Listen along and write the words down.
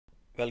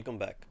Welcome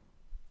back.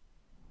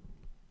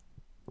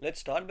 Let's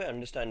start by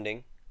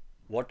understanding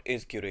what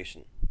is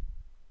curation.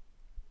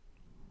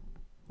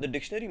 The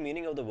dictionary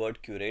meaning of the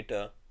word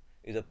curator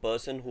is a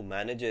person who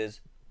manages,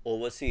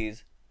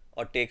 oversees,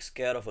 or takes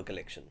care of a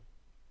collection.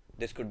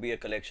 This could be a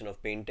collection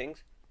of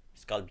paintings,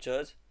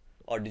 sculptures,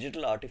 or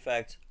digital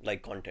artifacts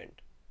like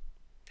content.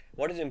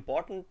 What is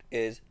important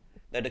is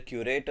that a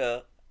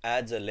curator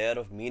adds a layer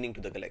of meaning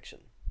to the collection.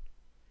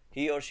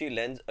 He or she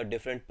lends a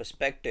different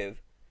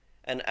perspective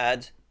and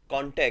adds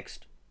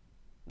context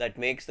that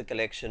makes the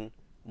collection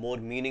more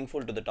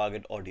meaningful to the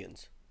target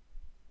audience.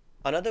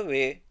 Another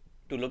way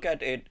to look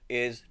at it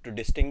is to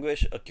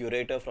distinguish a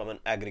curator from an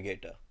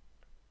aggregator.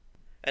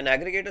 An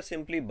aggregator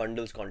simply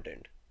bundles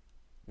content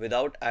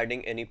without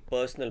adding any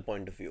personal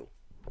point of view.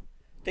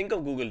 Think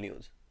of Google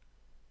News.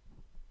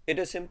 It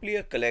is simply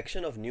a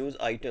collection of news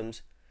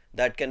items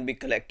that can be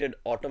collected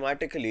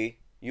automatically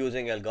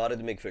using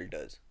algorithmic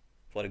filters.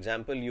 For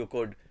example, you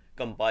could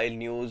compile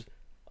news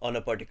on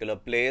a particular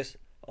place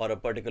or a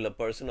particular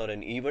person or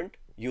an event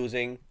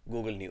using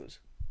Google News.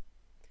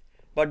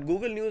 But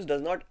Google News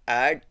does not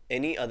add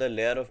any other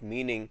layer of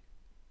meaning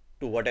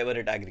to whatever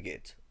it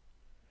aggregates.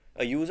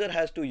 A user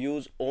has to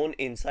use own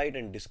insight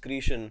and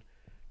discretion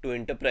to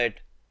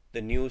interpret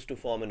the news to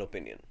form an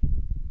opinion.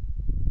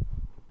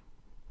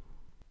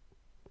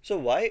 So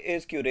why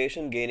is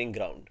curation gaining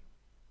ground?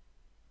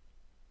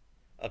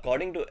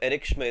 According to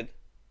Eric Schmidt,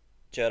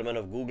 chairman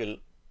of Google,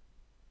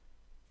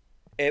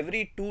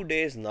 every 2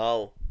 days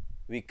now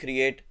we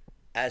create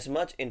as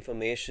much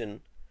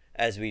information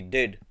as we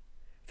did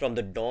from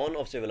the dawn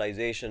of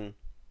civilization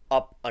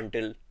up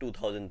until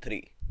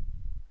 2003.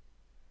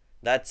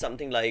 That's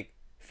something like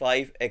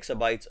 5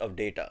 exabytes of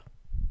data.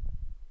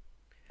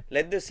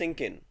 Let this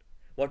sink in.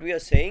 What we are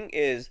saying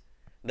is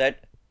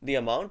that the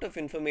amount of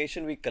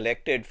information we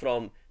collected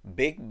from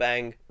Big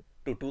Bang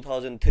to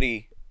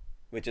 2003,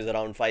 which is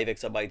around 5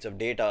 exabytes of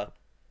data,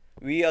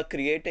 we are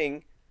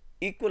creating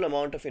equal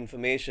amount of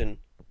information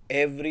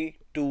every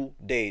 2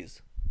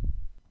 days.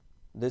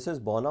 This is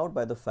borne out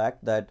by the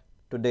fact that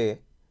today,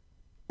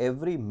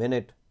 every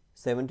minute,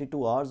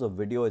 72 hours of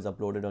video is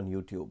uploaded on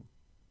YouTube.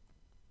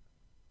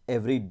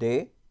 Every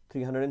day,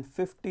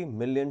 350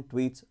 million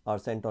tweets are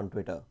sent on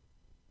Twitter.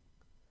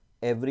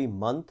 Every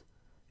month,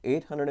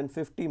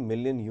 850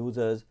 million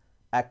users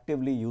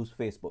actively use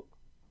Facebook.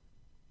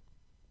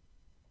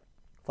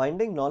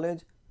 Finding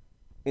knowledge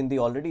in the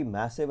already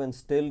massive and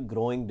still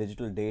growing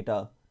digital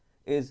data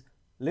is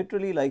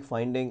literally like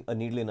finding a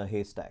needle in a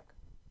haystack.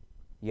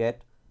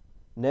 Yet,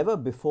 never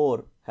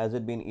before has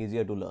it been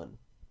easier to learn,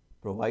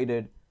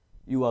 provided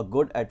you are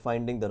good at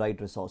finding the right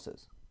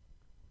resources.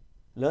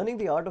 Learning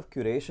the art of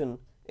curation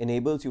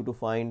enables you to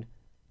find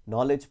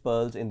knowledge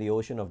pearls in the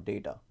ocean of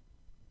data.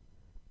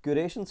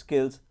 Curation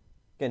skills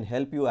can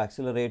help you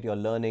accelerate your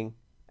learning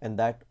and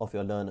that of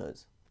your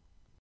learners.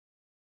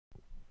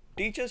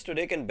 Teachers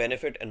today can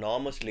benefit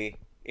enormously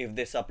if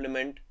they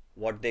supplement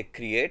what they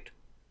create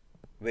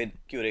with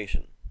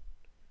curation.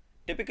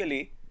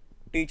 Typically,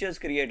 teachers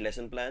create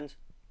lesson plans,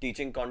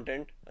 teaching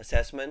content,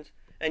 assessments,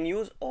 and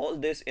use all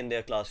this in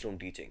their classroom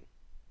teaching.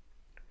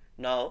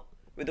 Now,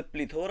 with a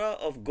plethora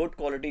of good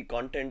quality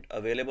content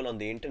available on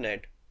the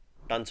internet,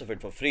 tons of it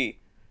for free,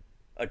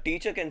 a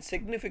teacher can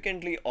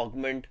significantly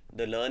augment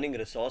the learning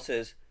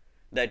resources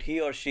that he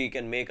or she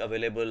can make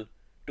available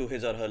to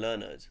his or her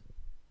learners.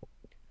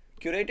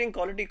 Curating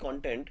quality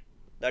content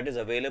that is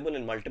available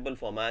in multiple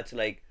formats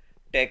like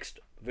text,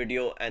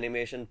 video,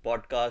 animation,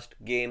 podcast,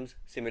 games,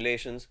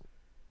 simulations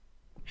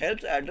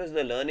helps address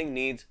the learning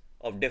needs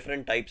of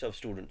different types of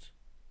students,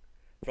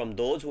 from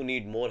those who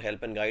need more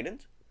help and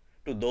guidance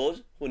to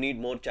those who need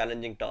more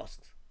challenging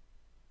tasks,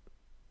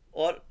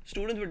 or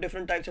students with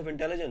different types of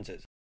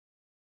intelligences.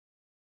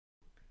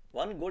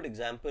 One good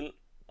example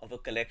of a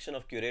collection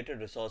of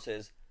curated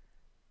resources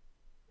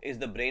is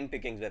the Brain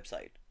Pickings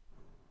website.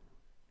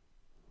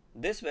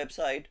 This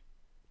website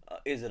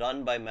is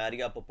run by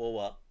Maria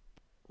Popova,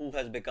 who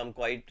has become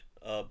quite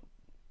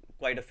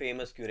a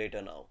famous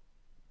curator now.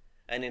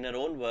 And in her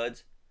own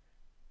words,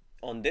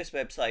 on this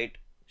website,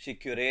 she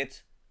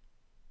curates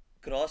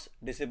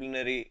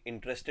cross-disciplinary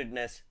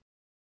interestedness.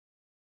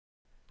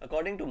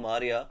 According to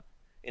Maria,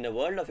 in a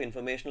world of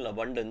informational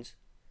abundance,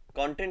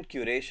 content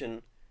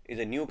curation is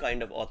a new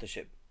kind of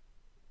authorship.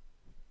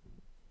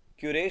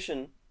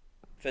 Curation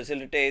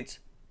facilitates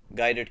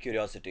guided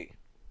curiosity.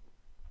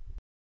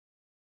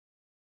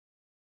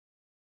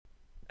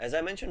 As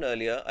I mentioned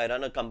earlier, I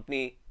run a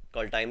company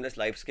called Timeless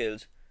Life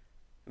Skills,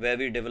 where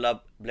we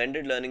develop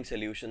blended learning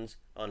solutions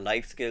on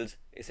life skills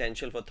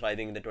essential for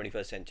thriving in the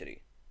 21st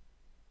century.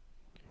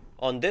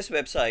 On this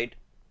website,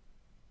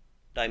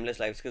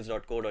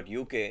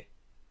 timelesslifeskills.co.uk,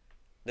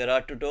 there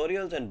are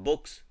tutorials and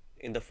books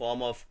in the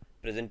form of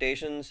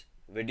presentations,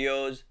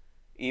 videos,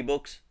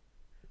 ebooks,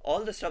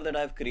 all the stuff that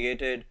I've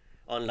created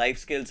on life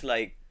skills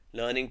like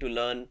learning to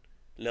learn,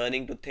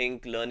 learning to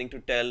think, learning to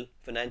tell,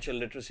 financial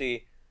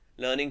literacy,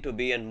 learning to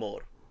be, and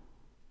more.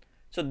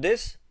 So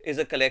this is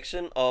a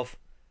collection of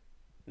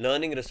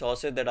learning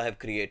resources that I have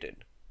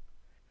created.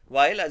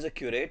 While as a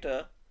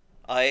curator,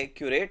 I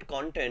curate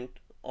content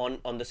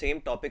on the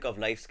same topic of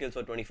life skills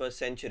for 21st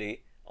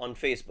century on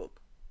Facebook.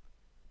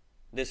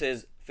 This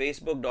is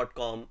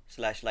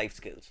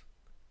facebook.com/lifeskills.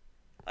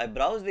 I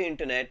browse the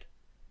internet,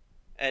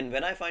 and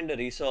when I find a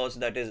resource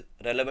that is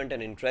relevant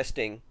and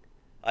interesting,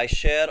 I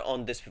share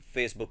on this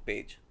Facebook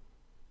page.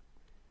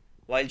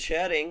 While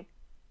sharing,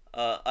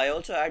 I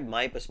also add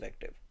my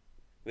perspective,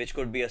 which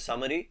could be a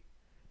summary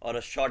or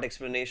a short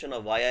explanation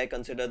of why I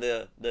consider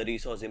the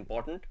resource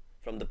important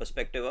from the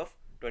perspective of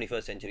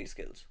 21st century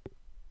skills.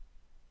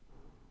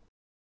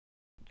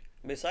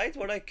 Besides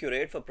what I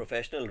curate for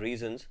professional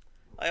reasons,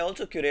 I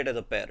also curate as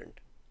a parent.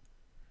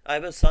 I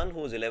have a son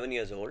who is 11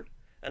 years old,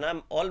 and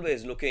I'm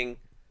always looking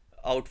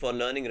out for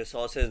learning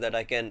resources that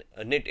I can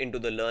knit into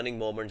the learning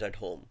moments at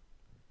home.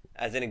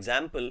 As an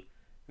example,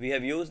 we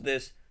have used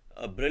this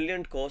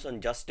brilliant course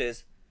on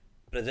justice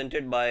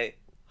presented by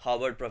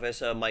Harvard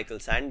professor Michael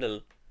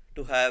Sandel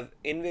to have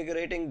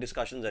invigorating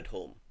discussions at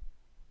home.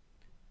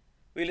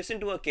 We listen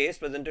to a case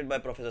presented by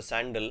Professor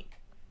Sandel,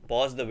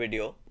 pause the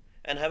video,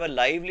 and have a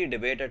lively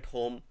debate at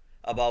home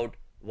about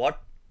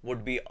what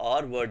would be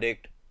our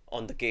verdict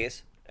on the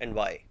case and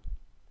why.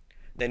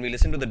 Then we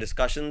listen to the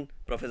discussion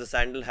Professor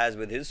Sandel has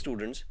with his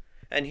students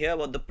and hear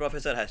what the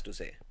professor has to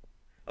say.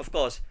 Of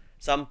course,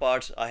 some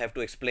parts I have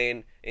to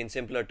explain in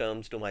simpler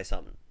terms to my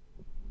son.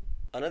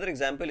 Another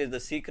example is the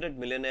Secret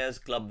Millionaires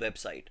Club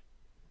website.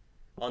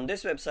 On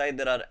this website,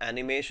 there are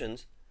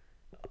animations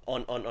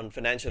on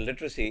financial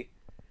literacy,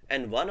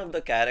 and one of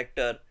the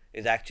character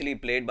is actually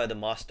played by the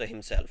master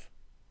himself,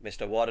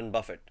 Mr. Warren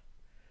Buffett,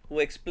 who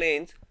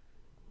explains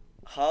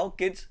how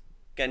kids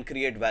can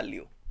create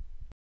value.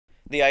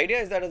 The idea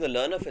is that as a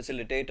learner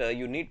facilitator,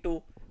 you need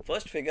to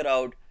first figure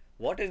out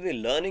what is the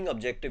learning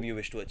objective you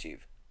wish to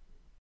achieve.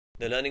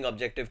 The learning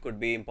objective could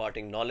be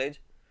imparting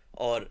knowledge,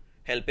 or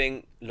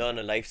helping learn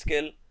a life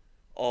skill,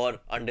 or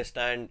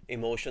understand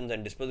emotions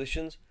and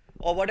dispositions,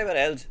 or whatever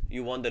else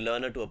you want the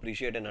learner to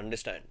appreciate and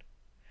understand.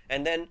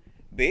 And then,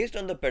 based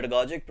on the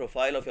pedagogic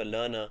profile of your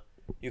learner,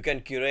 you can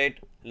curate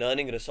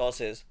learning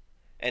resources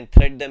and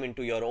thread them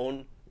into your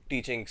own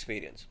teaching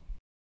experience.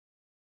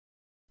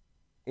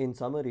 In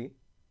summary,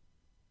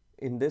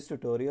 in this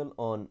tutorial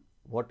on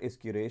what is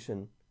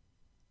curation,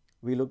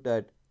 we looked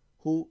at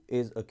who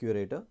is a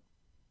curator,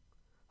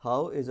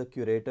 how is a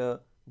curator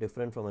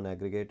different from an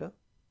aggregator,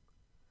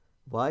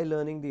 why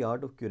learning the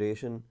art of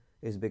curation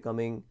is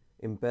becoming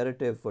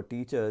imperative for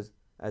teachers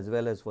as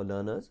well as for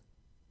learners,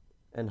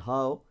 and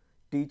how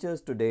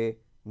teachers today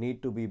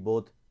need to be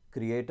both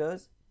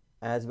creators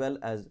as well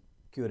as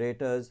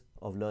curators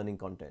of learning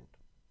content.